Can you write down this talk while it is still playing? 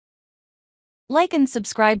Like and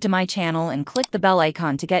subscribe to my channel and click the bell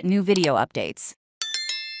icon to get new video updates.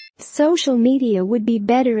 Social media would be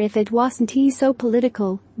better if it wasn't so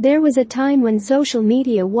political. There was a time when social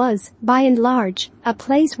media was, by and large, a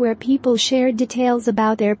place where people shared details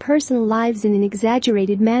about their personal lives in an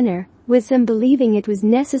exaggerated manner, with some believing it was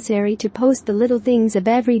necessary to post the little things of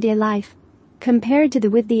everyday life. Compared to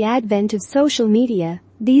with the advent of social media,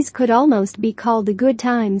 these could almost be called the good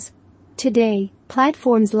times. Today,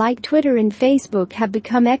 platforms like Twitter and Facebook have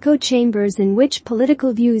become echo chambers in which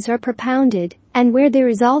political views are propounded, and where there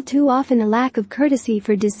is all too often a lack of courtesy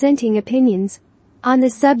for dissenting opinions. On the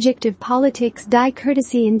subject of politics,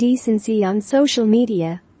 courtesy and decency on social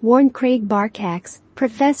media, warned Craig Barcax,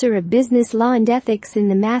 professor of business law and ethics in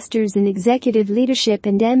the Masters in Executive Leadership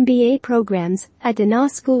and MBA programs at the NA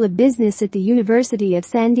School of Business at the University of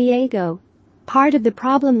San Diego. Part of the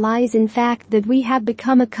problem lies in fact that we have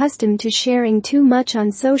become accustomed to sharing too much on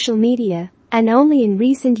social media, and only in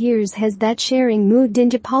recent years has that sharing moved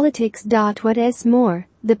into politics. What's more,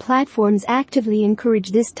 the platforms actively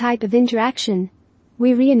encourage this type of interaction.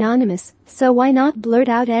 We're anonymous, so why not blurt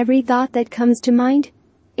out every thought that comes to mind?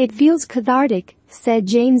 It feels cathartic, said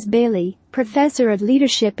James Bailey, professor of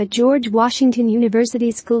leadership at George Washington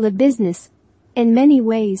University School of Business. In many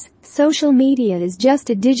ways, social media is just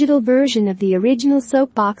a digital version of the original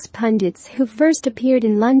soapbox pundits who first appeared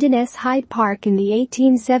in London's Hyde Park in the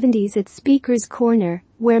 1870s at Speaker's Corner,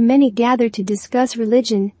 where many gathered to discuss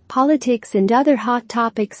religion, politics and other hot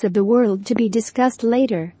topics of the world to be discussed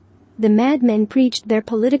later. The madmen preached their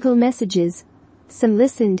political messages. Some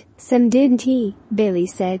listened, some didn't, Bailey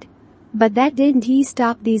said. But that didn't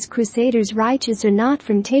stop these crusaders, righteous or not,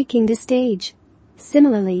 from taking the stage.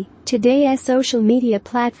 Similarly, today's social media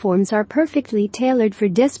platforms are perfectly tailored for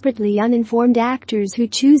desperately uninformed actors who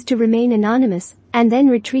choose to remain anonymous and then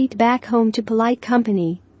retreat back home to polite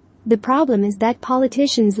company. The problem is that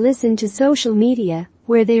politicians listen to social media,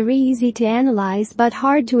 where they're easy to analyze but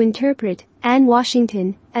hard to interpret. Ann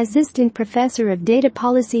Washington, assistant professor of data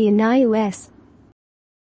policy in IUS,